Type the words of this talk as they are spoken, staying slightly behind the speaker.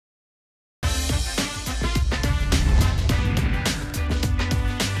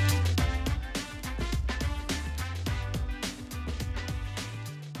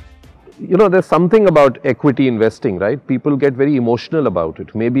there's something about equity investing, right? People get very emotional about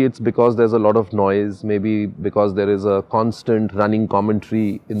it. Maybe it's because there's a lot of noise, maybe because there is a constant running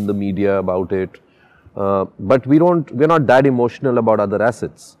commentary in the media about it. But we're not that emotional about other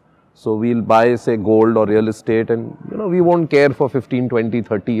assets. So we'll buy, say, gold or real estate, and we won't care for 15, 20,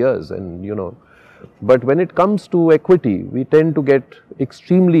 30 years. And but when it comes to equity, we tend to get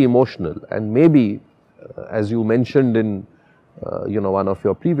extremely emotional. And maybe, as you mentioned in one of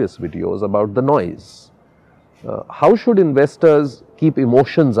your previous videos about the noise, how should investors keep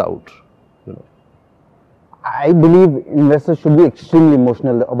emotions out? I believe investors should be extremely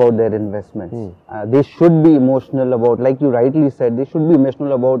emotional about their investments. They should be emotional about, like you rightly said, they should be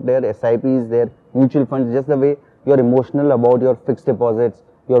emotional about their SIPs, their mutual funds, just the way you're emotional about your fixed deposits,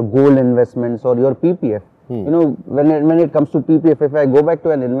 your gold investments, or your PPF. When it comes to PPF, if I go back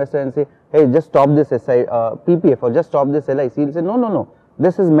to an investor and say, hey, just stop this PPF or just stop this LIC, he'll say, no,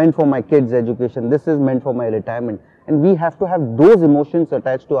 this is meant for my kids' education, this is meant for my retirement. And we have to have those emotions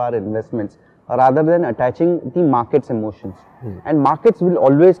attached to our investments, rather than attaching the market's emotions. And markets will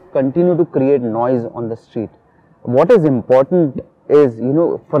always continue to create noise on the street. What is important is,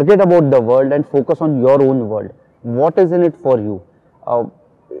 forget about the world and focus on your own world. What is in it for you?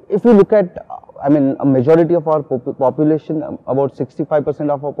 If you look at, a majority of our population, about 65%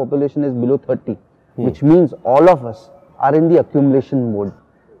 of our population is below 30, which means all of us are in the accumulation mode.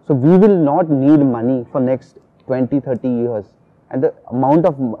 So we will not need money for next 20, 30 years. And the amount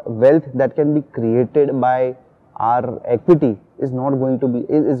of wealth that can be created by our equity is going to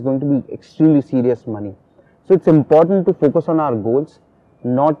be extremely serious money. So it's important to focus on our goals,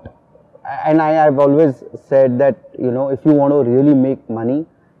 and I've always said that, if you want to really make money,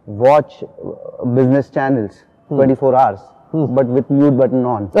 watch business channels 24 hours, but with mute button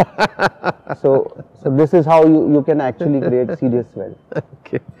on. So this is how you can actually create serious wealth.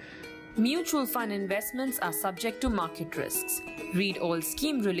 Okay. Mutual fund investments are subject to market risks. Read all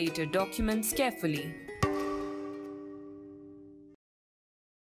scheme-related documents carefully.